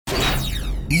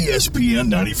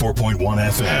ESPN 94.1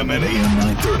 FM and AM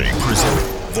 930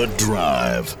 present The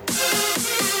Drive.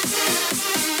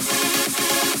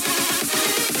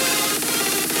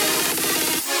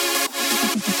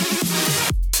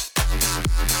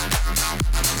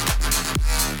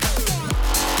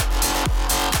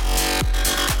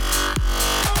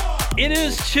 It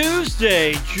is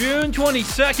Tuesday, June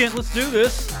 22nd. Let's do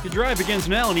this. The Drive begins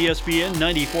now on ESPN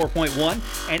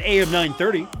 94.1 and AM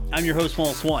 930. I'm your host,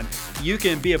 Paul Swann. You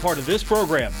can be a part of this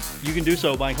program. You can do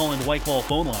so by calling the White Claw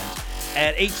phone lines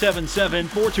at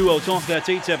 877-420-TALK. That's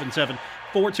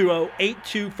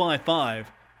 877-420-8255.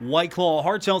 White Claw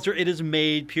Hard Seltzer, it is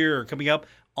made pure. Coming up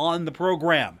on the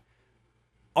program,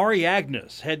 Ari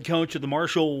Agnes, head coach of the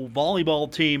Marshall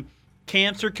volleyball team.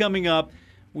 Camps are coming up.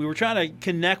 We were trying to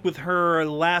connect with her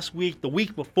last week, the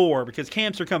week before, because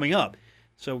camps are coming up.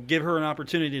 So give her an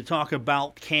opportunity to talk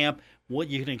about camp, what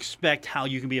you can expect, how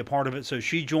you can be a part of it. So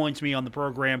she joins me on the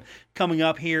program coming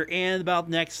up here in about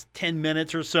the next 10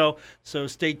 minutes or so. So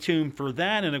stay tuned for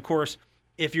that. And, of course,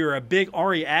 if you're a big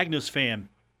Ari Agnes fan,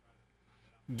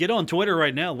 get on Twitter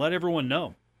right now. Let everyone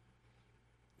know.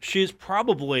 She's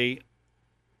probably,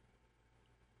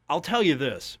 I'll tell you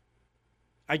this.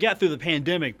 I got through the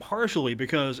pandemic partially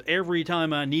because every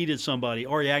time I needed somebody,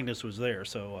 Ari Agnes was there.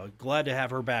 So glad to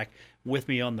have her back with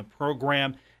me on the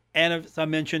program. And as I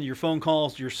mentioned, your phone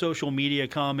calls, your social media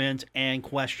comments and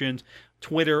questions,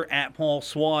 Twitter at Paul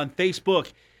Swann,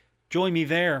 Facebook, join me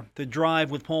there, The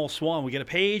Drive with Paul Swann. We get a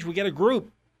page, we get a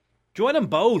group. Join them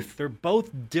both. They're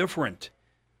both different.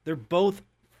 They're both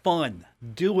fun.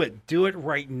 Do it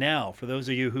right now for those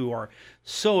of you who are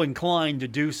so inclined to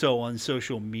do so on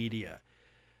social media.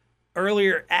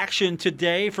 Earlier action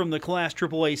today from the Class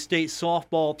AAA State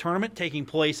Softball Tournament taking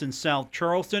place in South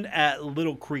Charleston at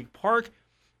Little Creek Park.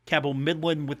 Cabell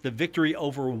Midland with the victory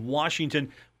over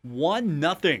Washington,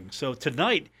 1-0. So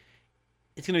tonight,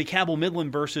 it's going to be Cabell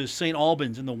Midland versus St.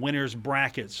 Albans in the winner's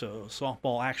bracket. So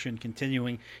softball action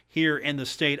continuing here in the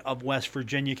state of West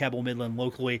Virginia. Cabell Midland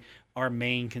locally our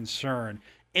main concern.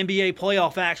 NBA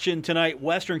playoff action tonight.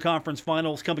 Western Conference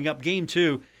Finals coming up. Game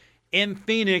 2 in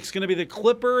Phoenix. Going to be the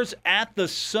Clippers at the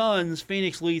Suns.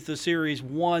 Phoenix leads the series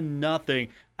 1-0.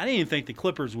 I didn't even think the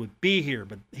Clippers would be here,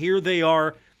 but here they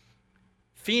are.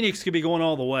 Phoenix could be going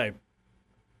all the way.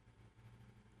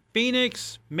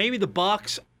 Phoenix, maybe the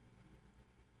Bucks.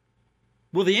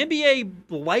 Will the NBA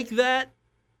like that?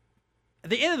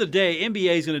 At the end of the day,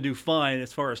 NBA is going to do fine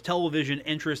as far as television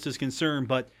interest is concerned,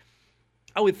 but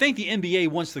I would think the NBA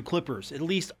wants the Clippers, at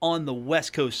least on the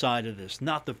West Coast side of this,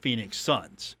 not the Phoenix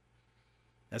Suns.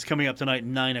 That's coming up tonight at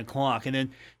 9 o'clock. And then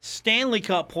Stanley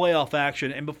Cup playoff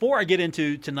action. And before I get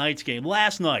into tonight's game,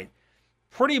 last night,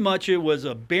 pretty much it was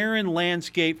a barren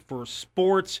landscape for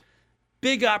sports.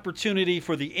 Big opportunity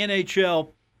for the NHL.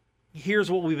 Here's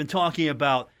what we've been talking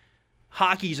about.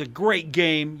 Hockey's a great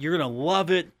game. You're going to love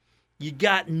it. You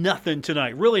got nothing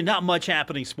tonight. Really not much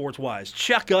happening sports-wise.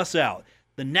 Check us out.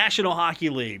 The National Hockey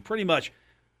League, pretty much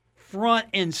front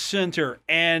and center.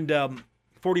 And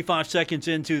 45 seconds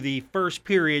into the first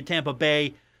period, Tampa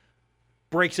Bay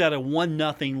breaks out a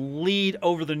 1-0 lead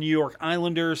over the New York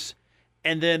Islanders.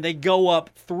 And then they go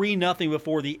up 3-0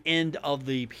 before the end of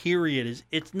the period.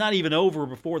 It's not even over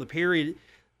before the period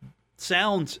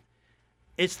sounds.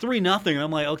 It's 3-0. And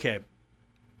I'm like, okay,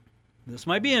 this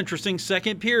might be interesting.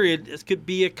 Second period, this could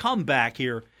be a comeback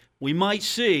here. We might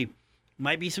see.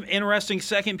 Might be some interesting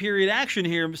second period action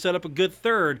here and set up a good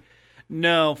third.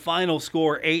 No, final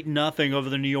score 8-0 over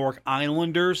the New York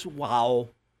Islanders. Wow.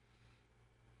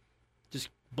 Just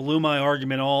blew my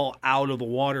argument all out of the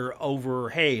water over,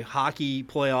 hey, hockey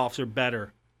playoffs are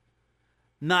better.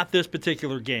 Not this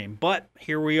particular game, but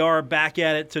here we are back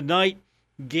at it tonight.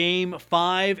 Game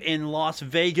 5 in Las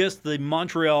Vegas, the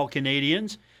Montreal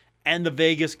Canadiens and the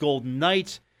Vegas Golden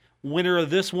Knights. Winner of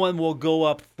this one will go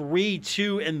up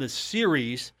 3-2 in the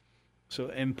series. So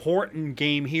important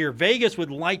game here. Vegas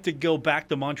would like to go back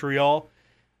to Montreal,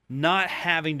 not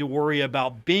having to worry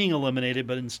about being eliminated,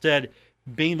 but instead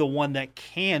being the one that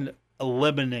can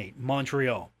eliminate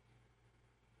Montreal.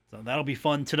 So that'll be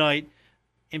fun tonight.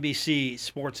 NBC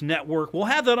Sports Network. We'll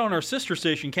have that on our sister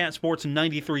station, Cat Sports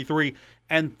 93.3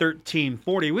 and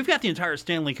 1340. We've got the entire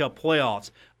Stanley Cup playoffs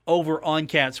over on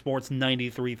Cat Sports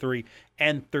 93.3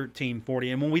 and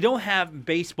 1340. And when we don't have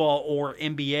baseball or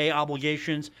NBA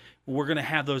obligations, we're going to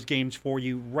have those games for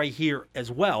you right here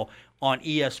as well on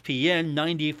ESPN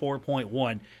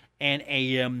 94.1 and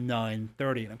AM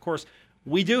 930. And, of course,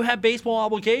 we do have baseball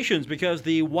obligations because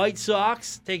the White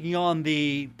Sox taking on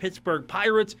the Pittsburgh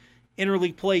Pirates.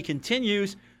 Interleague play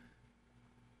continues.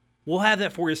 We'll have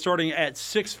that for you starting at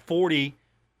 6:40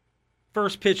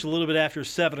 First pitch a little bit after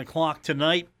 7 o'clock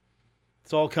tonight.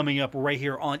 It's all coming up right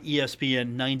here on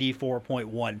ESPN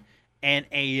 94.1 and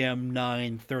AM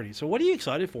 930. So what are you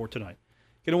excited for tonight?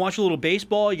 Going to watch a little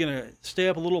baseball? You're going to stay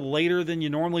up a little later than you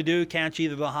normally do, catch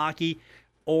either the hockey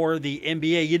or the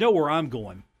NBA? You know where I'm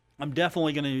going. I'm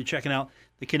definitely going to be checking out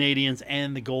the Canadians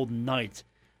and the Golden Knights.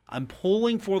 I'm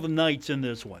pulling for the Knights in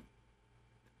this one.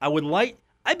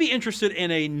 I'd be interested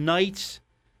in a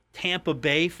Knights-Tampa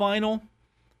Bay final,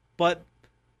 but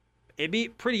it'd be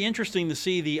pretty interesting to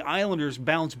see the Islanders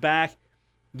bounce back.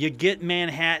 You get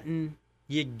Manhattan,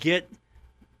 you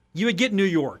would get New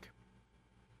York.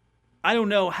 I don't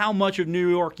know how much of New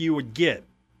York you would get.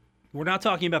 We're not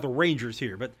talking about the Rangers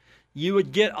here, but you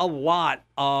would get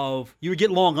you would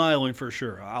get Long Island for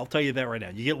sure. I'll tell you that right now.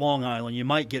 You get Long Island, you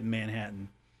might get Manhattan.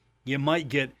 You might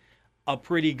get a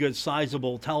pretty good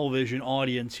sizable television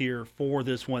audience here for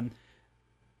this one.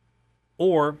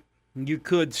 Or you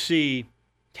could see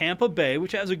Tampa Bay,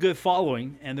 which has a good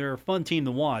following, and they're a fun team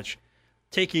to watch,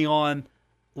 taking on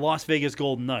Las Vegas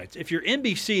Golden Knights. If you're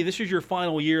NBC, this is your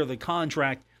final year of the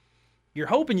contract, you're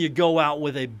hoping you go out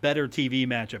with a better TV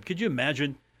matchup. Could you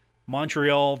imagine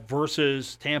Montreal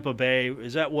versus Tampa Bay?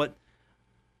 Is that what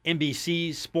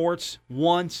NBC Sports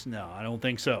wants? No, I don't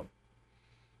think so.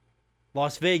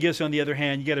 Las Vegas, on the other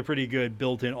hand, you get a pretty good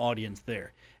built-in audience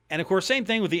there. And, of course, same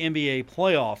thing with the NBA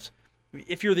playoffs.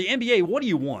 If you're the NBA, what do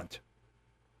you want?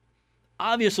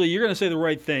 Obviously, you're going to say the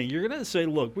right thing. You're going to say,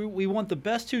 look, we want the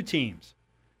best two teams,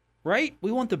 right?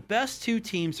 We want the best two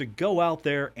teams to go out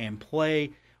there and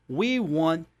play. We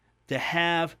want to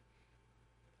have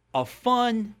a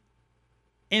fun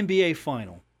NBA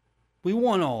final. We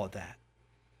want all of that.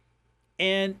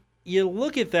 And you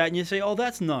look at that and you say, oh,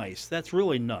 that's nice. That's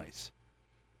really nice.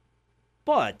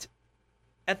 But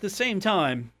at the same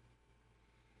time,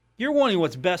 you're wanting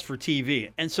what's best for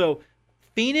TV. And so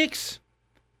Phoenix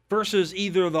versus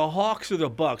either the Hawks or the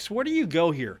Bucks, where do you go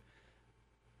here?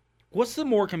 What's the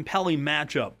more compelling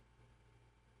matchup?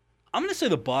 I'm going to say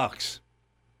the Bucks.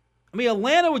 I mean,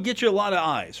 Atlanta would get you a lot of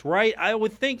eyes, right? I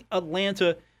would think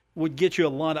Atlanta would get you a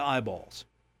lot of eyeballs.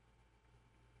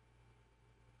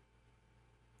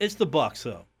 It's the Bucks,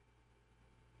 though.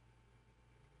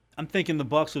 I'm thinking the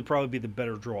Bucks would probably be the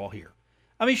better draw here.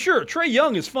 I mean, sure, Trae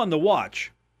Young is fun to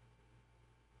watch.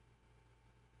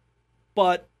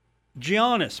 But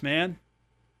Giannis, man.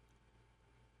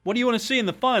 What do you want to see in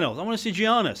the finals? I want to see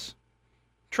Giannis.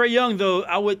 Trae Young, though,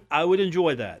 I would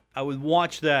enjoy that. I would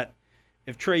watch that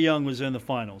if Trae Young was in the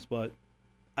finals. But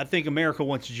I think America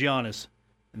wants Giannis.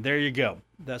 And there you go.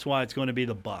 That's why it's going to be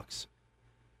the Bucks.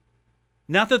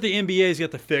 Not that the NBA's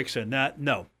got the fix in.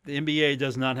 No, the NBA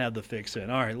does not have the fix in.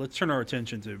 All right, let's turn our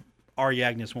attention to Ari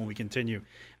Agnes when we continue.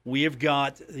 We have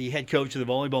got the head coach of the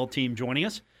volleyball team joining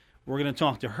us. We're going to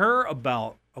talk to her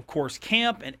about, of course,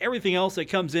 camp and everything else that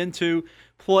comes into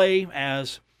play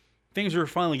as things are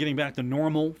finally getting back to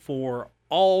normal for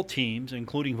all teams,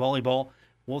 including volleyball.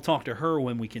 We'll talk to her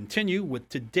when we continue with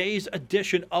today's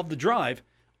edition of The Drive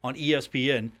on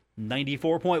ESPN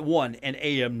 94.1 and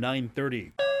AM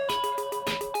 930.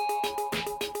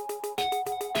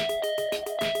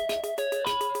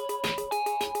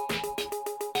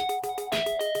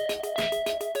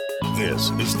 This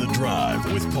is The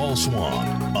Drive with Paul Swan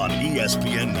on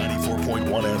ESPN 94.1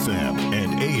 FM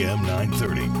and AM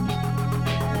 930.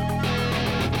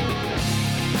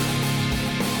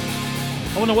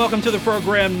 I want to welcome to the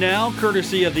program now,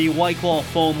 courtesy of the White Claw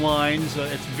phone lines.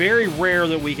 It's very rare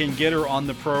that we can get her on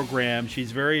the program.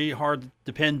 She's very hard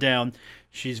to pin down.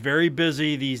 She's very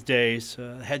busy these days.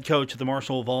 Head coach of the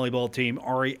Marshall volleyball team,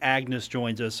 Ari Agnes,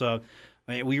 joins us.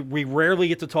 We rarely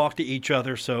get to talk to each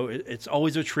other, so it's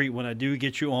always a treat when I do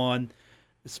get you on.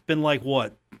 It's been like,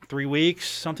 3 weeks,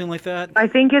 something like that? I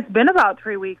think it's been about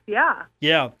 3 weeks, yeah.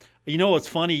 Yeah. You know what's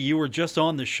funny? You were just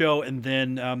on the show, and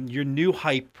then your new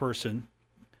hype person,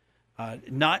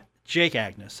 not Jake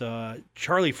Agnes,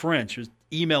 Charlie French was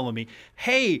emailing me,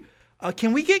 hey,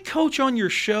 can we get Coach on your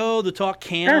show to talk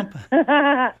camp?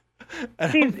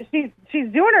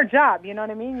 she's doing her job, you know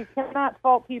what I mean? You cannot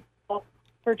fault people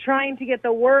for trying to get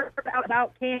the word out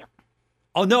about camp.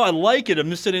 Oh, no, I like it.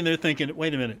 I'm just sitting there thinking,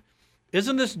 wait a minute.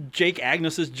 Isn't this Jake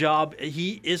Agnes's job?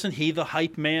 Isn't he the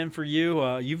hype man for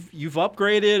you? You've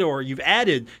upgraded or you've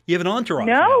added. You have an entourage.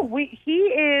 No, he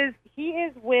is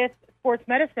with sports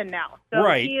medicine now. So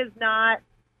right. He is not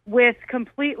with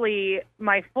completely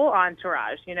my full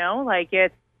entourage, you know?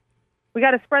 We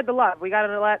got to spread the love. We got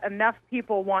to let enough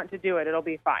people want to do it. It'll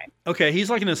be fine. Okay, he's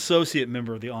like an associate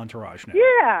member of the entourage now.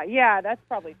 Yeah, that's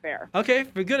probably fair. Okay,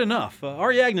 good enough.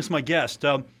 Ari Agnes, my guest.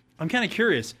 I'm kind of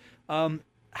curious.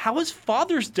 How was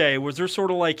Father's Day? Was there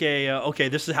sort of like a okay,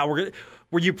 this is how we're gonna?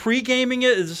 Were you pre-gaming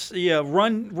it? Is this,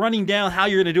 running down how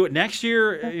you're gonna do it next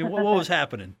year? What was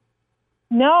happening?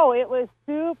 No, it was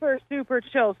super, super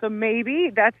chill. So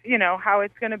maybe that's, how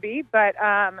it's going to be. But,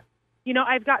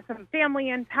 I've got some family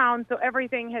in town, so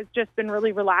everything has just been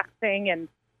really relaxing and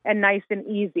nice and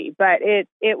easy. But it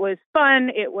was fun.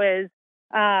 It was,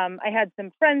 I had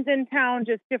some friends in town,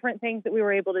 just different things that we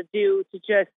were able to do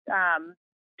to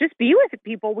just be with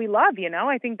people we love,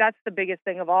 I think that's the biggest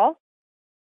thing of all.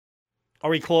 Are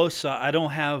we close? I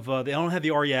don't have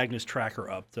the Ari Agnes tracker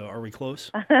up. So are we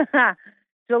close?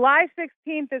 July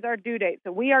 16th is our due date,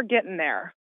 so we are getting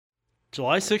there.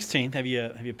 July 16th. Have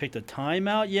you picked a time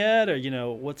out yet, or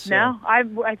what's? No,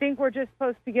 I think we're just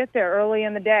supposed to get there early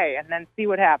in the day and then see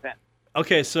what happens.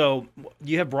 Okay, so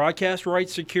do you have broadcast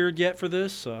rights secured yet for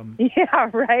this? Yeah,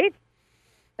 right.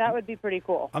 That would be pretty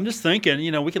cool. I'm just thinking,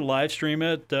 we could live stream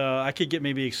it. I could get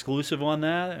maybe exclusive on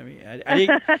that. I mean,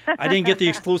 I didn't get the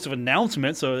exclusive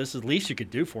announcement, so this is the least you could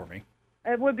do for me.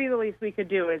 It would be the least we could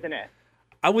do, isn't it?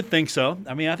 I would think so.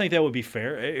 I mean, I think that would be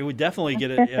fair. It would definitely get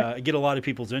a lot of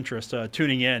people's interest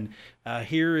tuning in.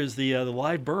 Here is the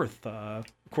live birth. Of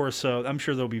course, I'm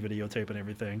sure there'll be videotape and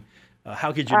everything.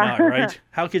 How could you not, right?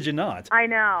 How could you not? I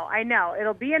know.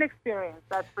 It'll be an experience,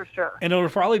 that's for sure. And it'll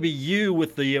probably be you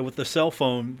with the cell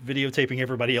phone videotaping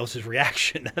everybody else's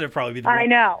reaction. That'd probably be the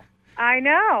I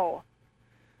know.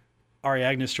 Ari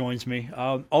Agnes joins me.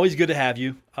 Always good to have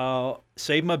you.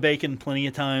 Saved my bacon plenty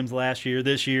of times last year,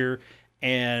 this year.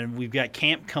 And we've got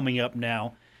camp coming up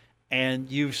now, and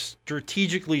you've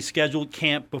strategically scheduled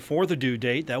camp before the due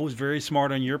date. That was very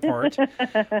smart on your part.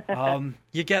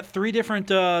 You got 3 different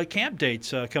camp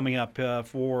dates coming up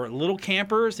for little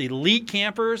campers, elite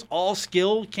campers, all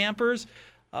skilled campers.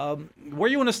 Where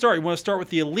do you want to start? You want to start with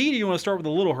the elite, or you want to start with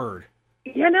the little herd?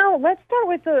 Let's start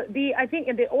with the I think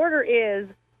the order is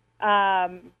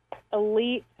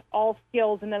elite, all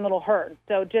skills, and then little herd.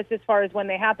 So just as far as when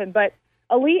they happen, but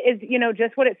elite is,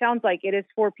 just what it sounds like. It is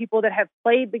for people that have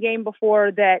played the game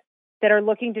before that are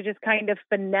looking to just kind of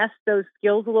finesse those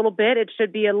skills a little bit. It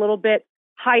should be a little bit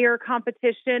higher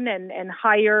competition and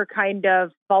higher kind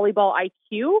of volleyball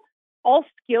IQ. All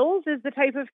skills is the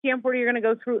type of camp where you're going to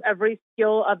go through every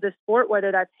skill of the sport,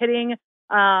 whether that's hitting,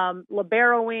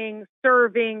 liberoing,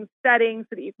 serving, setting,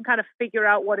 so that you can kind of figure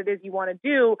out what it is you want to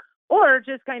do, or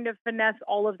just kind of finesse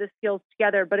all of the skills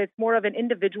together. But it's more of an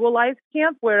individualized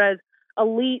camp, whereas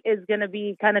elite is going to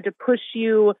be kind of to push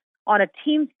you on a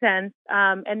team sense.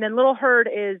 And then little herd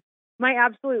is my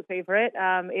absolute favorite.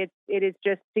 It is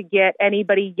just to get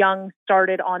anybody young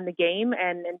started on the game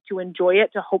and to enjoy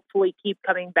it, to hopefully keep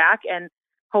coming back and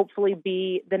hopefully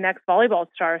be the next volleyball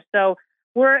star. So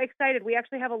we're excited. We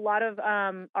actually have a lot of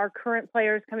our current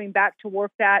players coming back to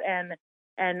work that.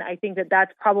 And I think that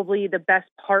that's probably the best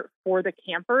part for the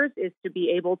campers, is to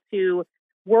be able to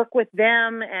work with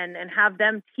them and have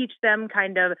them teach them,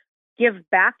 kind of give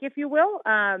back, if you will.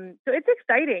 So it's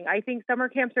exciting. I think summer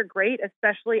camps are great,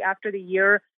 especially after the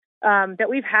year that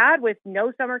we've had with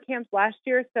no summer camps last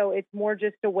year. So it's more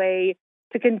just a way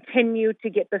to continue to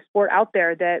get the sport out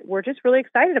there that we're just really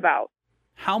excited about.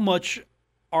 How much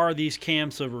are these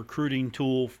camps a recruiting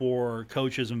tool for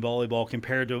coaches in volleyball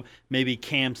compared to maybe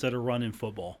camps that are run in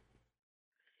football?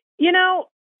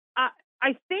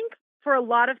 I think for a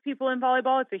lot of people in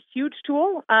volleyball, it's a huge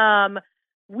tool.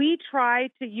 We try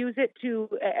to use it to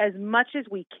as much as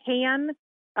we can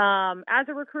as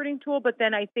a recruiting tool. But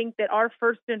then I think that our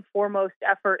first and foremost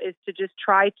effort is to just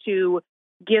try to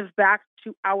give back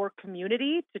to our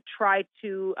community, to try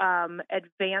to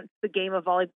advance the game of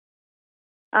volleyball.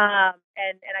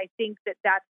 And I think that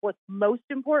that's what's most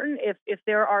important. If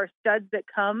there are studs that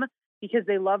come because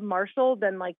they love Marshall,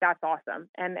 then that's awesome.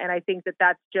 And I think that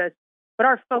that's just, but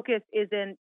our focus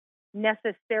isn't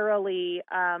necessarily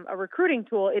a recruiting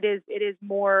tool. It is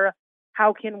more,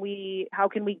 how can we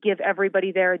give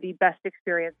everybody there the best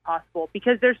experience possible?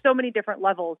 Because there's so many different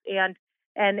levels, and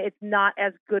it's not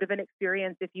as good of an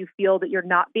experience if you feel that you're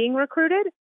not being recruited.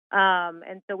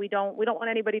 And so we don't want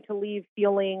anybody to leave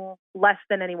feeling less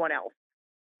than anyone else.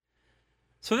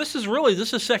 So this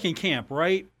is second camp,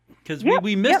 right? Because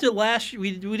we missed it last year.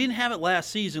 We didn't have it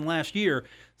last year.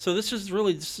 So this is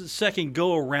the second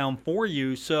go around for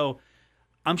you. So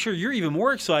I'm sure you're even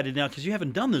more excited now because you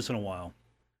haven't done this in a while.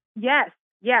 Yes.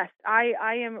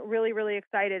 I am really, really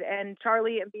excited. And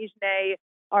Charlie and Bijane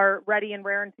are ready and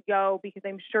raring to go, because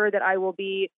I'm sure that I will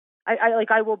be,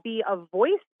 I will be a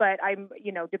voice, but I'm,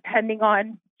 depending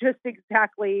on just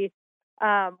exactly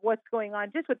what's going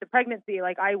on just with the pregnancy,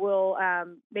 I will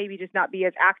maybe just not be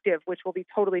as active, which will be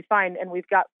totally fine. And we've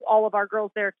got all of our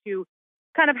girls there to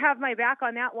kind of have my back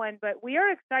on that one. But we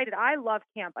are excited. I love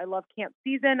camp. I love camp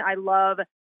season. I love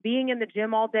being in the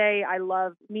gym all day. I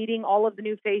love meeting all of the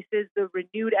new faces, the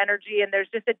renewed energy, and there's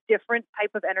just a different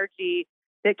type of energy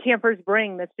that campers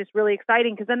bring that's just really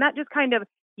exciting, because then that just kind of,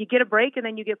 you get a break and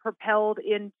then you get propelled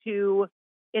into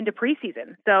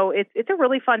preseason. So it's a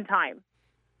really fun time.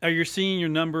 Are you seeing your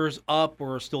numbers up,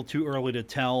 or still too early to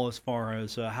tell as far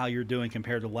as how you're doing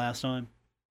compared to last time?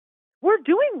 We're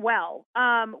doing well.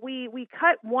 We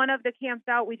cut one of the camps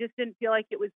out. We just didn't feel like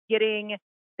it was getting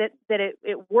that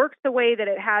it works the way that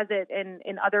it has it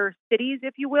in other cities,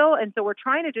 if you will. And so we're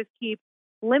trying to just keep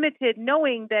limited,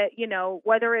 knowing that,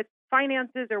 whether it's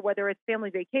finances or whether it's family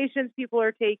vacations people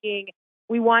are taking,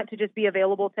 we want to just be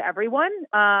available to everyone.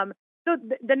 So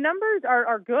the numbers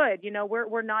are good.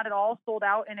 We're not at all sold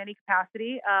out in any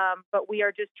capacity, but we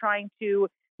are just trying to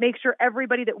make sure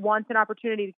everybody that wants an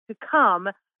opportunity to come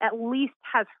at least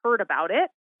has heard about it,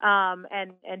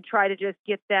 and try to just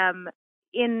get them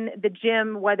in the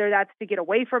gym, whether that's to get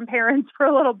away from parents for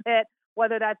a little bit,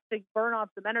 whether that's to burn off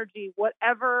some energy,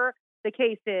 whatever the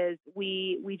case is,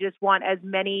 we just want as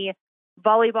many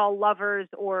volleyball lovers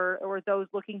or those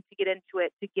looking to get into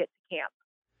it to get to camp.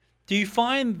 Do you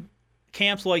find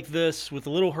camps like this, with the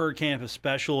Little Herd camp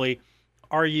especially,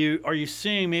 are you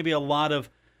seeing maybe a lot of,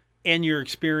 in your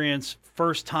experience,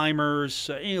 first timers?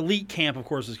 Elite camp, of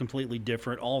course, is completely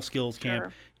different. All skills camp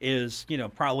Sure. is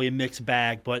probably a mixed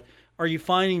bag, but are you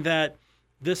finding that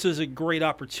this is a great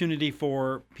opportunity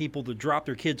for people to drop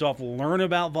their kids off, learn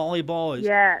about volleyball?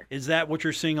 Yes. Is that what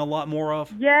you're seeing a lot more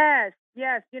of? Yes.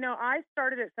 I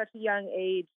started at such a young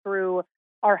age through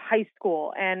our high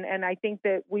school, and I think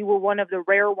that we were one of the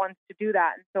rare ones to do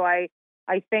that. And so I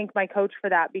thank my coach for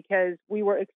that, because we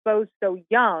were exposed so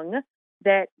young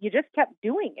that you just kept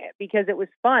doing it because it was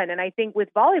fun. And I think with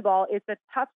volleyball, it's a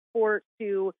tough sport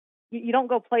to, you don't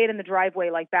go play it in the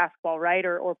driveway like basketball, right?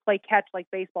 Or play catch like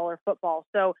baseball or football.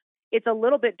 So it's a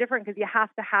little bit different, because you have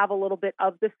to have a little bit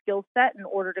of the skill set in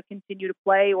order to continue to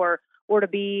play or to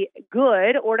be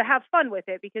good or to have fun with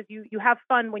it, because you have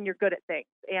fun when you're good at things.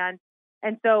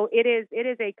 And so it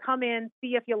is a come in,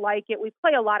 see if you like it. We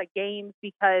play a lot of games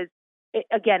because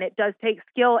it does take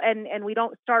skill, and we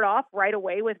don't start off right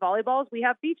away with volleyballs. We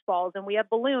have beach balls and we have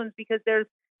balloons, because there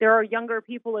are younger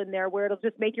people in there where it'll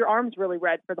just make your arms really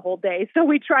red for the whole day. So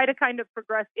we try to kind of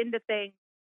progress into things,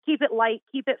 keep it light,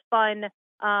 keep it fun,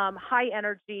 high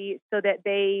energy, so that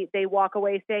they walk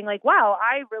away saying like, wow,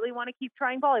 I really want to keep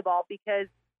trying volleyball because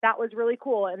that was really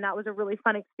cool and that was a really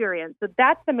fun experience. So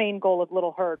that's the main goal of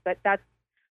Little Herd. But that's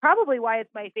probably why it's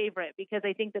my favorite, because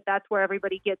I think that that's where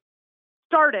everybody gets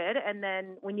started, and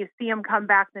then when you see them come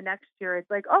back the next year, it's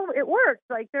like, oh, it worked.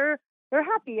 Like they're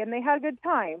happy and they had a good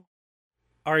time.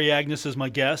 Ari Agnes is my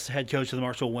guest, head coach of the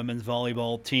Marshall women's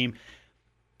volleyball team.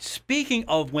 Speaking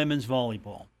of women's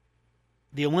volleyball,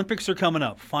 the Olympics are coming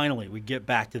up. Finally, we get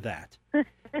back to that.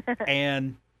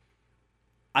 And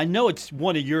I know it's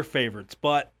one of your favorites,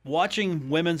 but watching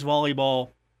women's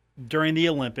volleyball during the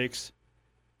Olympics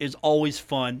is always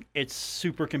fun. It's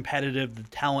super competitive. The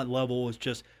talent level is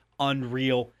just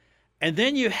unreal. And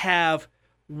then you have,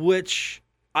 which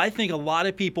I think a lot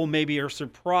of people maybe are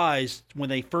surprised when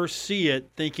they first see it,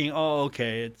 thinking, oh,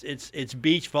 okay, it's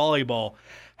beach volleyball.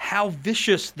 How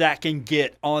vicious that can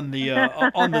get on the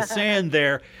on the sand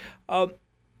there.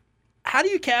 How do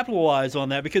you capitalize on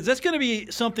that? Because that's going to be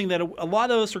something that a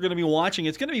lot of us are going to be watching.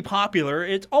 It's going to be popular.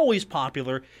 It's always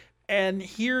popular. And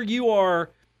here you are.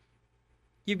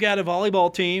 You've got a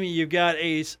volleyball team. You've got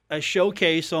a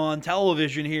showcase on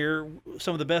television here,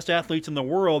 some of the best athletes in the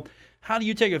world. How do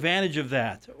you take advantage of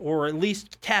that, or at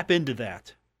least tap into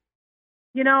that?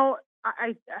 It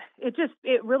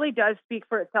really does speak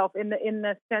for itself in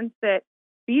the sense that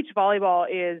beach volleyball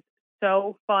is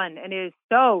so fun and it is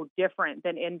so different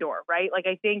than indoor, right? Like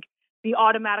I think the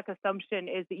automatic assumption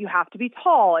is that you have to be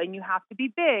tall and you have to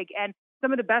be big. And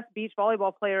some of the best beach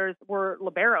volleyball players were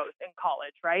liberos in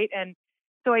college, right? And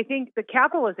so I think the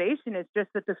capitalization is just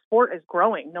that the sport is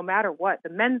growing no matter what.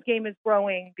 The men's game is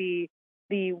growing. The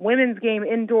women's game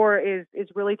indoor is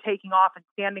really taking off and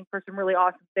standing for some really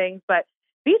awesome things. But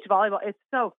beach volleyball, it's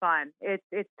so fun.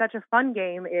 It's such a fun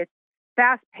game. It's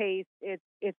fast paced. It's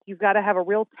you've got to have a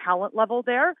real talent level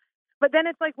there. But then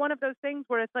it's like one of those things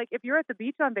where it's like if you're at the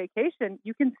beach on vacation,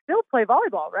 you can still play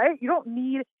volleyball, right? You don't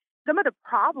need. Some of the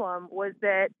problem was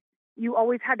that you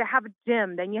always had to have a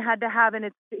gym. Then you had to have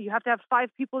you have to have 5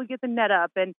 people to get the net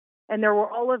up, and there were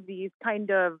all of these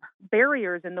kind of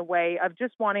barriers in the way of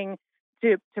just wanting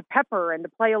to pepper and to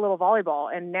play a little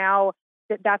volleyball. And now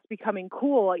that's becoming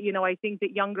cool. I think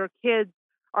that younger kids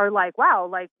are like, wow,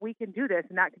 like we can do this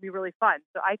and that can be really fun.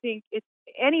 So I think it's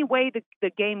any way the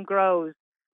game grows,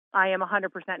 I am 100%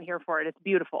 here for it. It's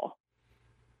beautiful.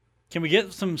 Can we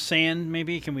get some sand?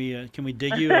 Maybe can we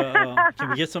dig you? Can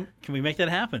we get some? Can we make that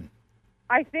happen?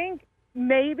 I think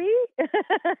maybe.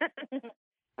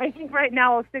 I think right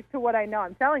now I'll stick to what I know.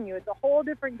 I'm telling you, it's a whole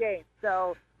different game.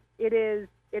 So it is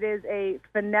a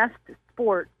finessed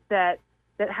sport that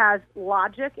has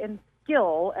logic and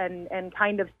skill and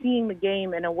kind of seeing the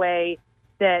game in a way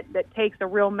that takes a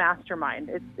real mastermind.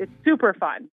 It's super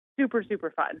fun. Super,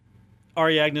 super fun.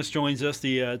 Ari Agnes joins us.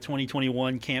 The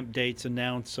 2021 camp dates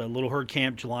announced. Little Herd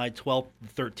Camp, July 12th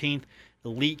to 13th.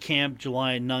 Elite Camp,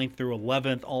 July 9th through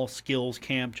 11th. All Skills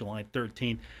Camp, July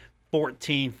 13th,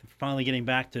 14th. Finally getting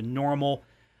back to normal.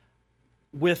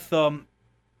 With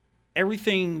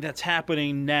everything that's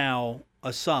happening now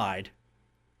aside,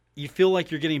 you feel like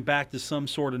you're getting back to some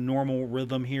sort of normal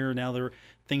rhythm here now.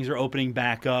 Things are opening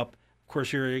back up. Of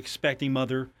course, you're expecting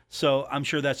mother, so I'm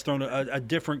sure that's thrown a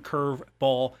different curve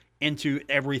ball into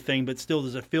everything. But still,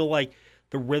 does it feel like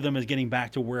the rhythm is getting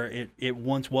back to where it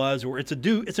once was, or it's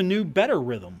a new, better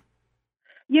rhythm?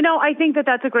 I think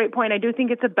that's a great point. I do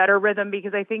think it's a better rhythm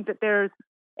because I think that there's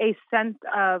a sense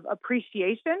of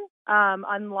appreciation,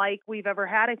 unlike we've ever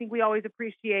had. I think we always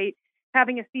appreciate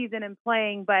having a season and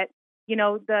playing, but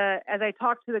as I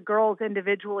talk to the girls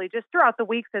individually, just throughout the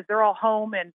weeks as they're all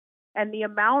home, and the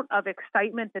amount of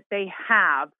excitement that they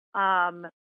have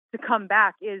to come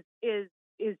back is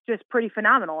just pretty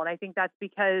phenomenal. And I think that's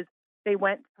because they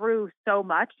went through so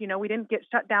much. We didn't get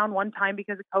shut down one time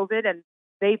because of COVID, and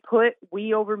they put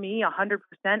we over me 100%,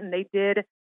 and they did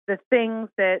the things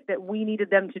that we needed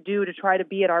them to do to try to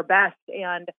be at our best.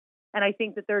 And I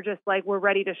think that they're just like, we're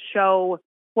ready to show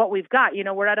what we've got.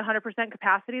 We're at 100%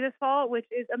 capacity this fall, which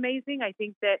is amazing. I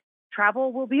think that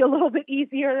travel will be a little bit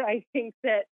easier. I think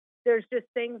that there's just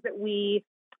things that we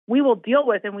will deal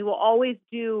with, and we will always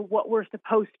do what we're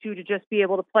supposed to just be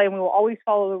able to play, and we will always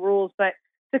follow the rules. But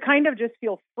to kind of just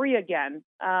feel free again,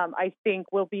 I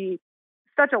think will be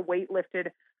such a weight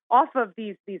lifted off of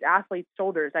these athletes'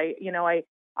 shoulders.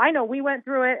 I know we went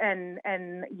through it, and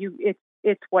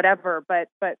it's whatever, but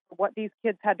what these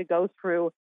kids had to go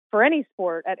through for any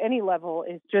sport at any level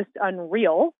is just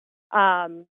unreal.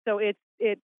 So it's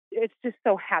just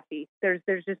so happy. There's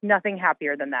just nothing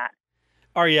happier than that.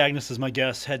 Ari Agnes is my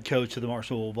guest, head coach of the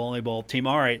Marshall volleyball team.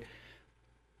 All right,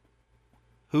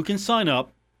 who can sign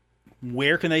up?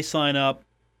 Where can they sign up?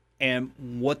 And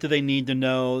what do they need to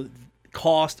know?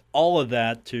 Cost, all of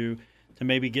that to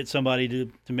maybe get somebody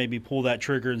to maybe pull that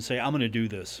trigger and say, I'm going to do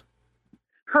this.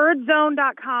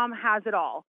 Herdzone.com has it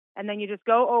all. And then you just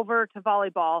go over to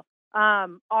volleyball.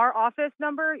 Our office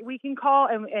number we can call,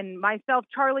 and myself,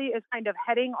 Charlie, is kind of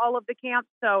heading all of the camps.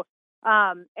 So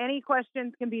any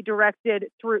questions can be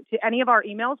directed through to any of our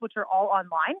emails, which are all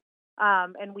online,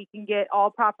 and we can get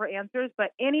all proper answers.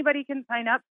 But anybody can sign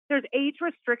up. There's age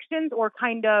restrictions or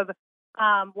kind of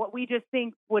what we just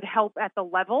think would help at the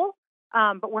level.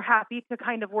 But we're happy to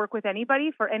kind of work with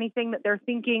anybody for anything that they're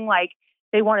thinking, like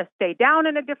they want to stay down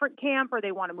in a different camp or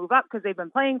they want to move up because they've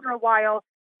been playing for a while.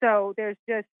 So there's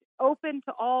just open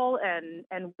to all, and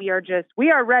we are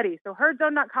ready. So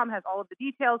herdzone.com has all of the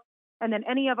details, and then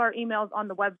any of our emails on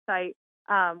the website,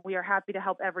 we are happy to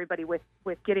help everybody with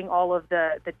getting all of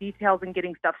the details and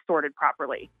getting stuff sorted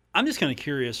properly. I'm just kind of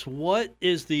curious,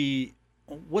 what's the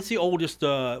oldest,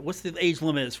 what's the age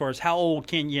limit as far as how old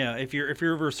can you, if you're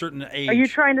over a certain age? Are you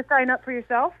trying to sign up for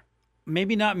yourself?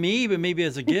 Maybe not me, but maybe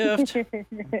as a gift. Just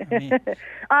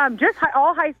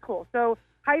all high school. So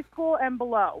high school and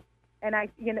below. And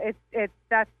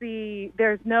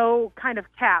there's no kind of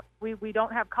cap. We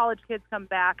don't have college kids come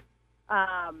back.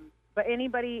 But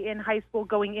anybody in high school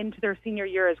going into their senior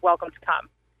year is welcome to come,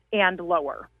 and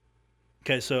lower.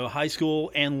 Okay, so high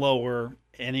school and lower,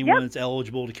 anyone that's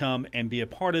eligible to come and be a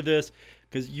part of this,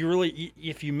 because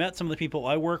if you met some of the people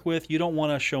I work with, you don't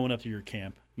want us showing up to your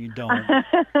camp. You don't.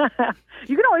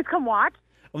 You can always come watch.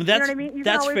 I mean, that's, you know what I mean? You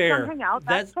that's can always fair. come hang out.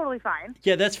 That's totally fine.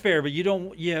 Yeah, that's fair, but you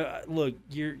don't. Yeah, look,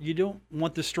 you don't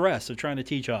want the stress of trying to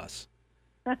teach us.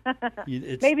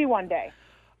 Maybe one day.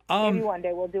 Maybe one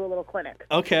day we'll do a little clinic.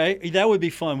 Okay, that would be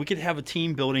fun. We could have a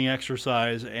team building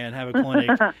exercise and have a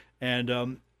clinic,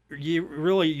 and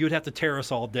you'd have to tear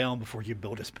us all down before you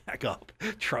build us back up.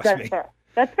 Trust me. Fair.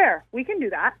 That's fair. We can do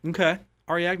that. Okay.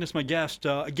 Ari Agnes, my guest.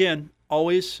 Again,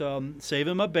 always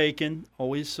saving my bacon.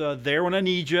 Always there when I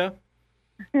need you.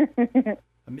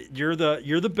 You're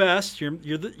the best. You're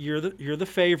the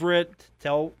favorite.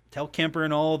 Tell Kemper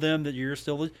and all of them that you're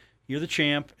the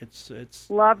champ. It's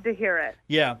love to hear it.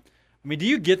 Yeah. I mean, do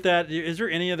you get that? Is there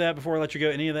any of that, before I let you go,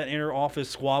 any of that inner office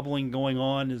squabbling going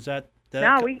on? Is that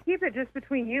No, we keep it just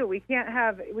between you. We can't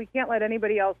let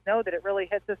anybody else know that it really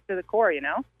hits us to the core, you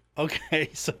know? Okay,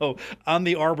 so I'm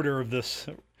the arbiter of this.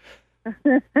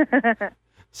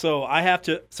 So I have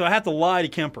to lie to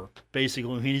Kemper,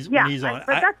 basically, when he's on.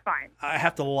 But that's fine. I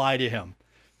have to lie to him.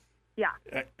 Yeah,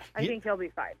 I think he'll be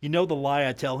fine. You know the lie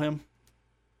I tell him?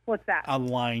 What's that? I'm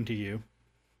lying to you.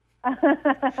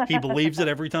 He believes it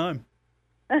every time.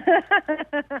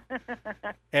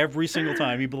 Every single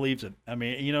time he believes it. I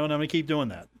mean, and I'm going to keep doing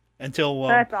that until.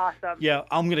 That's awesome. Yeah,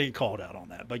 I'm going to get called out on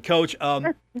that. But Coach,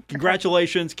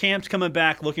 congratulations. Camp's coming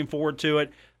back. Looking forward to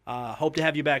it. Hope to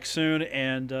have you back soon.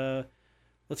 And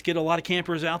let's get a lot of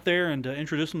campers out there and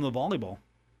introduce them to volleyball.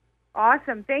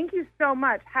 Awesome. Thank you so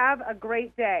much. Have a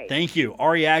great day. Thank you.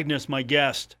 Ari Agnes, my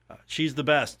guest. She's the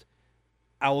best.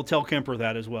 I will tell Kemper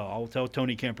that as well. I will tell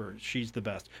Tony Kemper she's the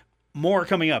best. More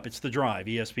coming up. It's The Drive,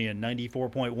 ESPN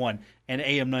 94.1 and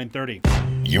AM 930.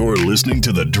 You're listening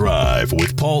to The Drive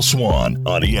with Paul Swann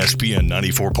on ESPN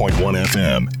 94.1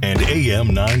 FM and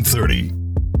AM 930.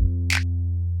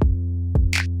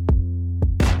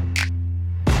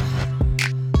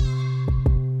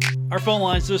 Our phone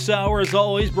lines this hour, as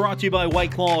always, brought to you by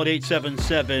White Claw at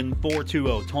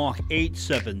 877-420-TALK,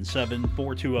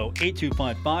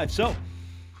 877-420-8255. So,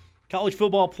 college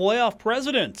football playoff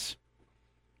presidents.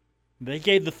 They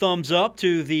gave the thumbs up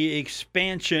to the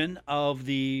expansion of at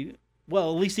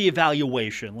least the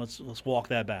evaluation. Let's walk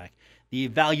that back. The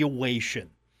evaluation.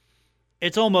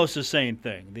 It's almost the same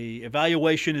thing. The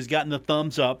evaluation has gotten the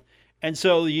thumbs up. And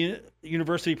so the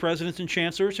university presidents and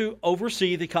chancellors who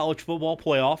oversee the college football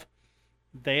playoff,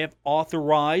 they have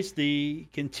authorized the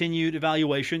continued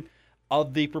evaluation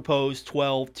of the proposed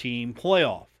 12-team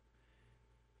playoff.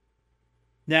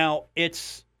 Now,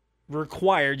 it's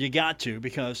required, you got to,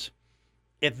 because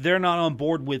if they're not on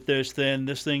board with this, then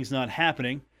this thing's not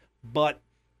happening. But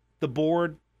the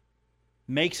board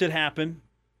makes it happen.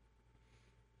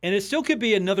 And it still could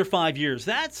be another 5 years.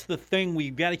 That's the thing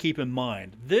we've got to keep in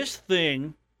mind. This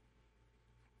thing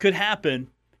could happen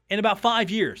in about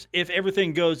 5 years if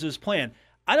everything goes as planned.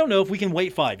 I don't know if we can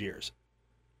wait 5 years.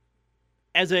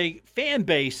 As a fan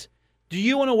base, do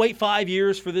you want to wait 5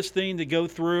 years for this thing to go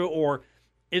through? Or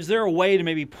is there a way to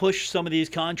maybe push some of these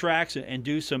contracts and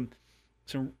do some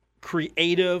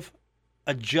creative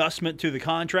adjustment to the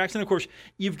contracts? And, of course,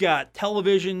 you've got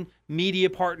television, media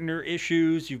partner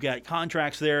issues. You've got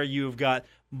contracts there. You've got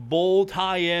bowl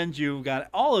tie-ins. You've got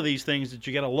all of these things that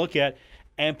you got to look at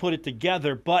and put it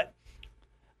together. But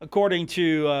according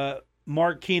to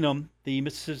Mark Keenum, the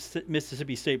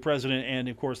Mississippi State president and,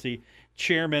 of course, the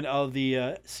chairman of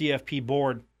the CFP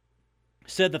board,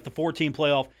 said that the 14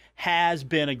 playoff has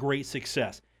been a great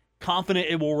success. Confident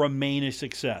it will remain a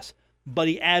success. But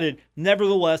he added,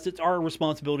 nevertheless, it's our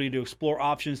responsibility to explore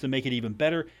options to make it even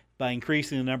better by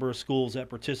increasing the number of schools that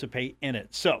participate in it.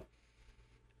 So,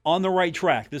 on the right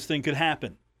track, this thing could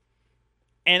happen.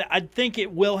 And I think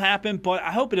it will happen, but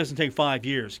I hope it doesn't take 5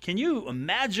 years. Can you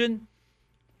imagine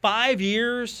 5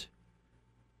 years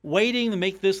waiting to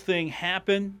make this thing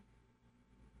happen?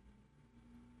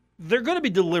 They're going to be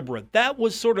deliberate. That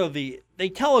was sort of they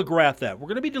telegraphed that. We're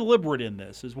going to be deliberate in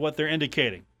this, is what they're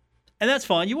indicating. And that's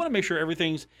fine. You want to make sure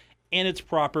everything's in its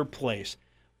proper place.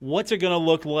 What's it going to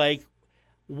look like?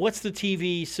 What's the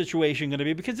TV situation going to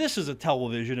be? Because this is a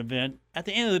television event. At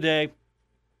the end of the day,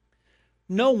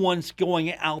 no one's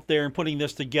going out there and putting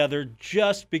this together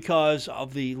just because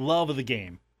of the love of the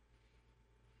game.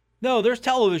 No, there's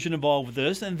television involved with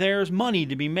this, and there's money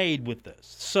to be made with this.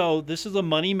 So this is a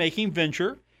money-making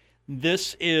venture.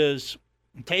 This is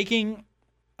taking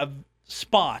a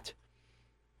spot.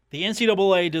 The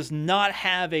NCAA does not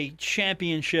have a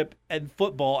championship in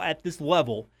football at this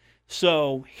level.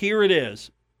 So here it is.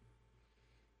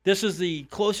 This is the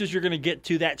closest you're going to get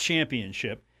to that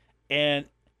championship. And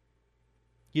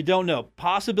you don't know.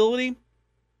 Possibility.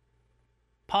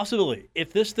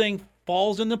 If this thing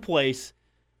falls into place,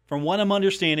 from what I'm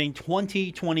understanding,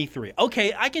 2023.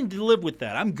 Okay, I can live with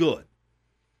that. I'm good.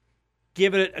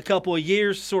 Give it a couple of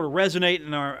years to sort of resonate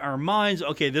in our minds.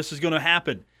 Okay, this is going to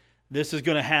happen. This is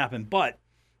going to happen. But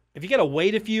if you got to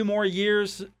wait a few more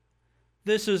years,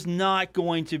 this is not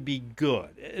going to be good.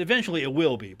 Eventually it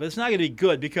will be, but it's not going to be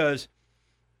good because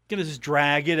we're going to just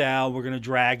drag it out. We're going to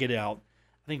drag it out.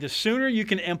 I think the sooner you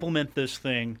can implement this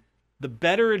thing, the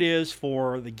better it is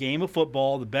for the game of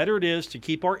football, the better it is to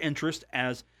keep our interest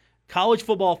as college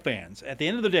football fans. At the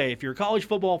end of the day, if you're a college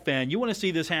football fan, you want to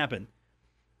see this happen.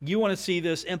 You want to see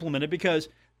this implemented because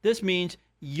this means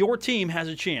your team has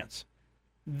a chance.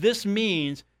 This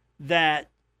means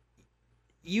that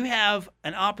you have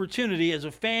an opportunity as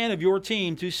a fan of your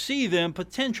team to see them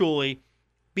potentially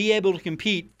be able to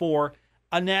compete for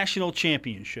a national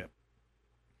championship.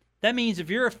 That means if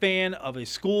you're a fan of a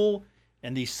school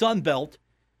in the Sun Belt,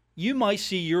 you might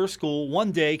see your school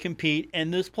one day compete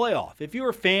in this playoff. If you're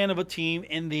a fan of a team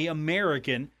in the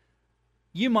American,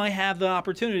 you might have the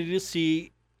opportunity to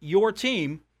see your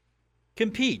team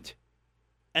compete.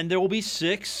 And there will be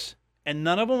 6, and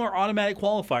none of them are automatic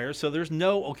qualifiers, so there's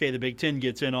no, okay, the Big Ten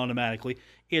gets in automatically.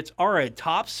 It's, all right,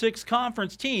 top 6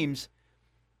 conference teams.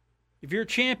 If you're a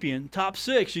champion, top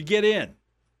 6, you get in.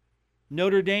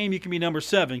 Notre Dame, you can be number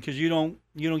 7 because you don't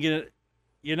get it.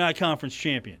 You're not a conference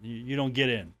champion. You don't get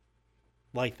in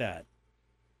like that.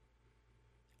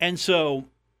 And so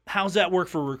how's that work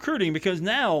for recruiting? Because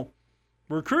now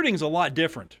recruiting's a lot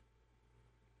different.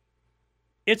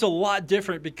 It's a lot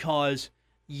different because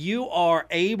you are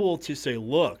able to say,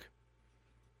 look,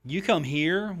 you come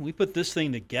here, we put this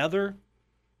thing together,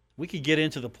 we could get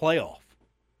into the playoff.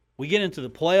 We get into the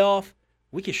playoff,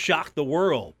 we could shock the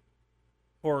world,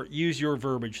 or use your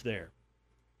verbiage there.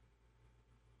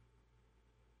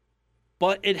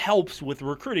 But it helps with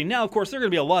recruiting. Now, of course, there are going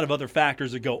to be a lot of other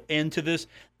factors that go into this.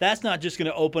 That's not just going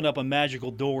to open up a magical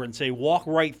door and say, walk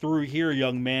right through here,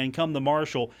 young man, come to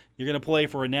Marshall, you're going to play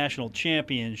for a national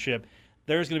championship.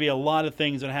 There's going to be a lot of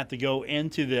things that have to go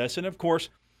into this. And, of course,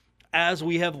 as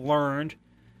we have learned,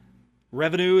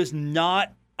 revenue is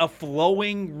not a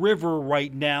flowing river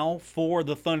right now for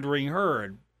the Thundering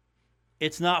Herd.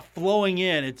 It's not flowing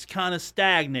in. It's kind of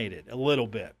stagnated a little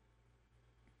bit.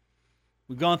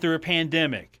 We've gone through a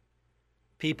pandemic.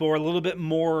 People are a little bit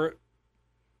more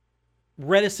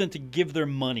reticent to give their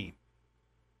money.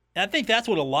 And I think that's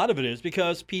what a lot of it is,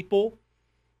 because people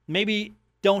maybe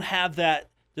don't have that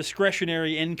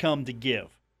discretionary income to give.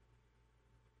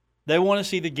 They want to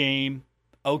see the game.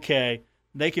 Okay,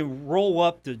 they can roll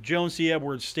up to Jones C.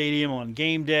 Edwards Stadium on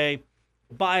game day,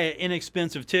 buy an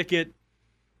inexpensive ticket,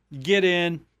 get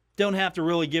in, don't have to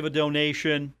really give a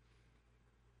donation,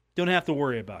 don't have to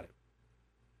worry about it.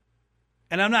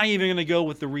 And I'm not even going to go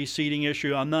with the reseating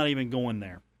issue. I'm not even going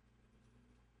there.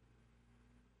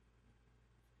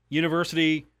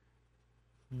 University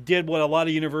did what a lot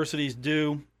of universities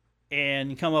do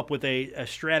and come up with a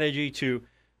strategy to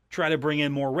try to bring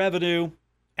in more revenue.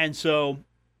 And so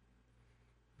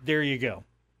there you go.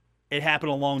 It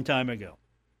happened a long time ago.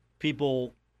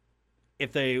 People,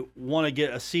 if they want to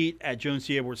get a seat at Jones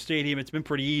C. Edwards Stadium, it's been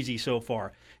pretty easy so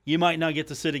far. You might not get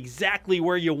to sit exactly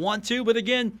where you want to, but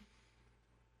again,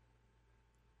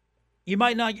 you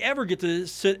might not ever get to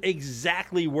sit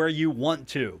exactly where you want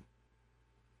to.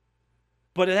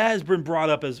 But it has been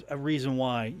brought up as a reason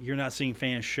why you're not seeing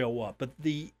fans show up. But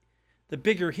the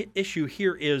bigger issue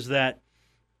here is that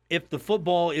if the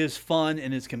football is fun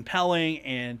and it's compelling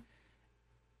and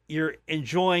you're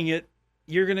enjoying it,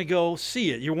 you're going to go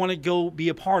see it. You want to go be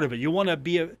a part of it. You want to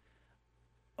be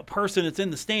a person that's in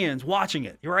the stands watching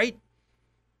it, right?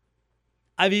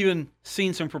 I've even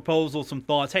seen some proposals, some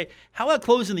thoughts. Hey, how about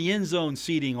closing the end zone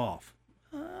seating off?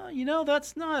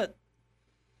 That's not...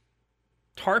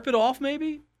 Tarp it off,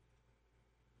 maybe?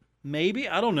 Maybe,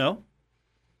 I don't know.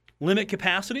 Limit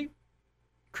capacity.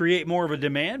 Create more of a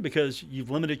demand because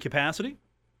you've limited capacity.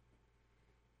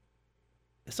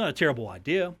 It's not a terrible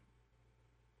idea.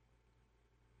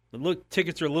 But look,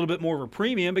 tickets are a little bit more of a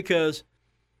premium because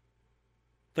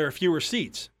there are fewer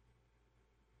seats.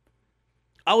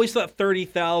 I always thought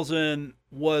 30,000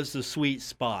 was the sweet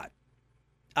spot.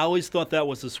 I always thought that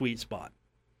was the sweet spot.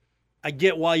 I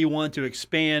get why you want to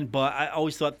expand, but I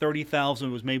always thought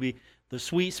 30,000 was maybe the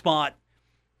sweet spot.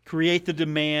 Create the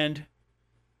demand,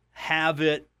 have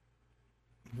it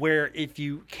where if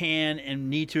you can and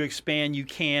need to expand, you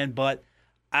can, but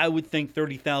I would think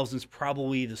 30,000 is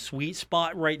probably the sweet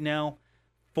spot right now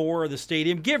for the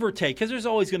stadium, give or take, because there's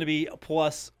always going to be a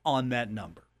plus on that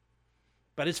number.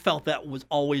 But I just felt that was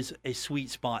always a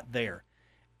sweet spot there.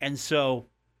 And so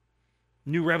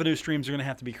new revenue streams are going to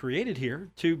have to be created here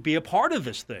to be a part of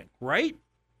this thing, right?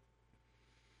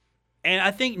 And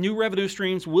I think new revenue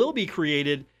streams will be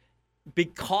created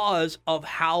because of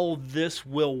how this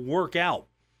will work out.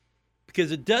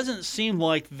 Because it doesn't seem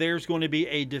like there's going to be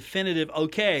a definitive,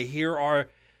 okay, here are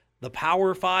the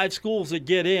Power 5 schools that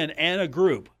get in and a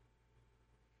group.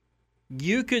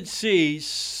 You could see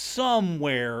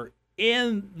somewhere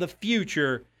in the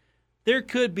future, there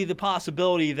could be the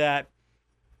possibility that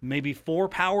maybe 4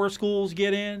 power schools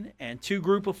get in and 2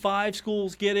 group of 5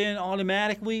 schools get in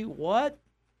automatically. What?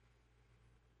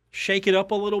 Shake it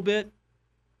up a little bit.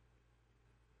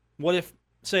 What if,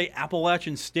 say,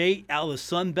 Appalachian State out of the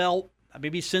Sun Belt,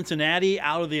 maybe Cincinnati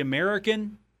out of the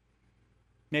American?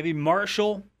 Maybe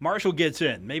Marshall gets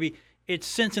in. Maybe it's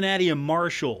Cincinnati and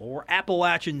Marshall or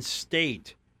Appalachian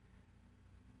State.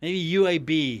 Maybe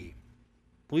UAB,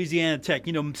 Louisiana Tech.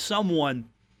 Someone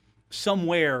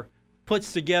somewhere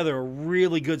puts together a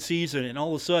really good season, and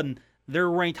all of a sudden they're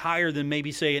ranked higher than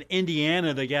maybe, say, an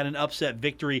Indiana that got an upset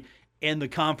victory in the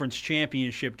conference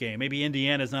championship game. Maybe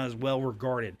Indiana's not as well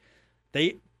regarded.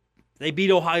 They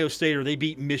beat Ohio State or they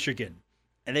beat Michigan,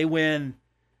 and they win,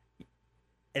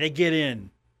 and they get in.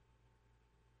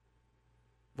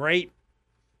 Right?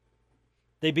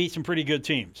 They beat some pretty good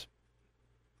teams.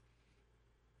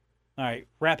 All right,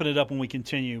 wrapping it up when we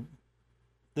continue.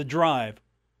 The Drive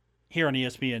here on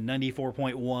ESPN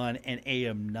 94.1 and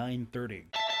AM 930.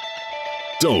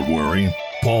 Don't worry.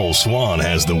 Paul Swann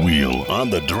has the wheel on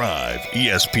The Drive,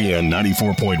 ESPN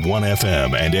 94.1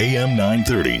 FM and AM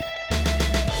 930.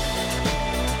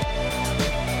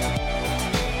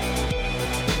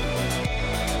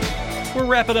 We're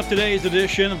wrapping up today's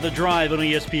edition of The Drive on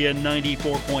ESPN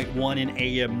 94.1 and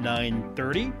AM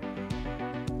 930.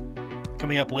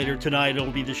 Coming up later tonight,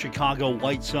 it'll be the Chicago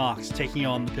White Sox taking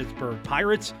on the Pittsburgh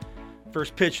Pirates.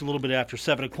 First pitch a little bit after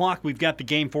 7 o'clock. We've got the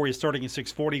game for you starting at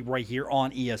 6:40 right here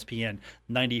on ESPN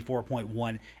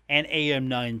 94.1 and AM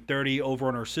 930 over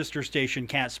on our sister station,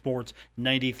 Cat Sports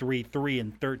 93.3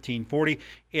 and 1340.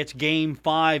 It's Game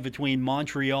 5 between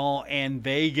Montreal and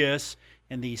Vegas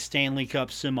in the Stanley Cup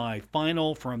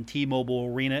semifinal from T-Mobile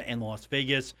Arena in Las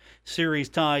Vegas. Series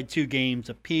tied 2 games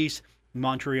apiece.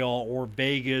 Montreal or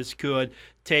Vegas could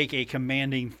take a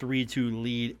commanding 3-2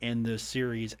 lead in this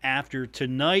series after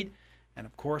tonight. And,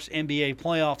 of course, NBA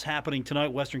playoffs happening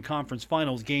tonight, Western Conference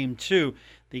Finals, Game 2.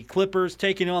 The Clippers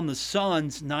taking on the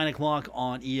Suns, 9 o'clock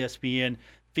on ESPN.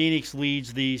 Phoenix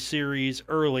leads the series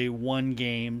early,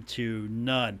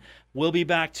 1-0. We'll be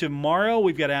back tomorrow.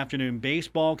 We've got afternoon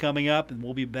baseball coming up, and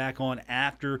we'll be back on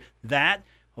after that.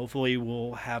 Hopefully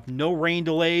we'll have no rain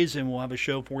delays, and we'll have a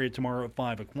show for you tomorrow at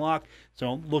 5 o'clock.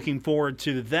 So looking forward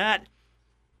to that.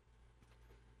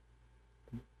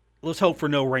 Let's hope for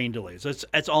no rain delays.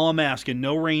 That's all I'm asking.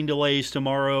 No rain delays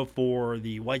tomorrow for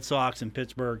the White Sox in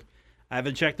Pittsburgh. I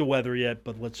haven't checked the weather yet,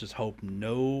 but let's just hope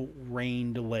no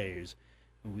rain delays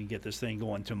when we get this thing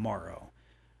going tomorrow.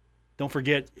 Don't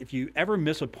forget, if you ever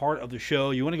miss a part of the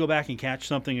show, you want to go back and catch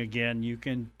something again, you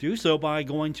can do so by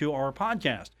going to our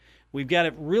podcast. We've got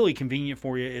it really convenient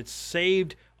for you. It's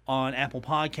saved on Apple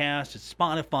Podcasts, it's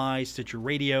Spotify, Stitcher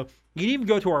Radio. You can even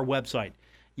go to our website.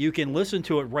 You can listen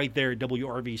to it right there at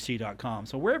WRVC.com.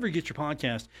 So wherever you get your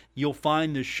podcast, you'll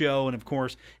find the show. And, of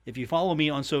course, if you follow me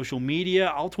on social media,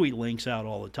 I'll tweet links out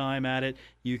all the time at it.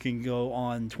 You can go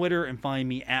on Twitter and find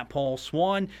me at Paul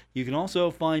Swann. You can also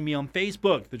find me on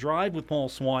Facebook, The Drive with Paul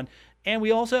Swann. And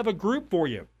we also have a group for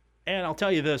you. And I'll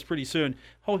tell you this pretty soon.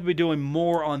 Hope to be doing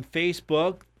more on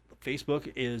Facebook.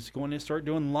 Facebook is going to start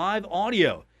doing live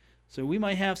audio. So we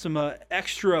might have some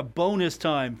extra bonus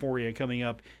time for you coming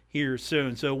up here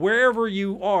soon. So wherever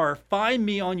you are, find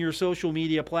me on your social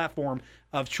media platform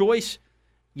of choice.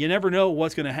 You never know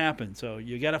what's going to happen. So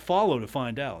you got to follow to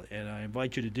find out. And I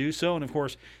invite you to do so. And, of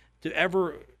course, if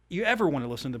you ever want to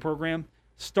listen to the program,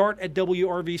 start at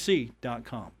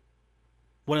WRVC.com. I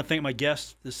want to thank my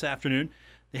guests this afternoon.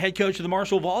 The head coach of the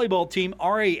Marshall volleyball team,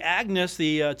 R.A. Agnes.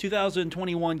 The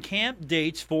 2021 camp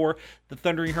dates for the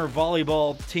Thundering Herd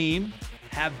volleyball team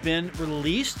have been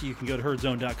released. You can go to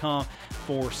herdzone.com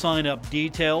for sign-up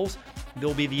details.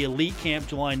 There'll be the Elite Camp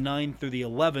July 9 through the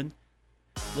 11th,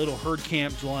 Little Herd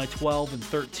Camp July 12 and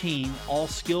 13, All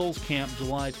Skills Camp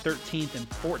July 13th and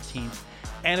 14th,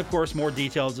 and, of course, more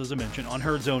details, as I mentioned, on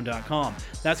herdzone.com.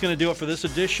 That's going to do it for this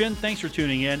edition. Thanks for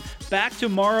tuning in. Back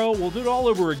tomorrow. We'll do it all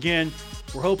over again.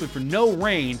 We're hoping for no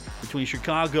rain between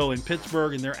Chicago and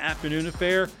Pittsburgh in their afternoon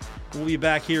affair. We'll be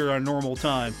back here at our normal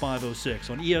time, 5:06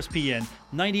 on ESPN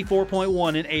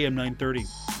 94.1 and AM 930.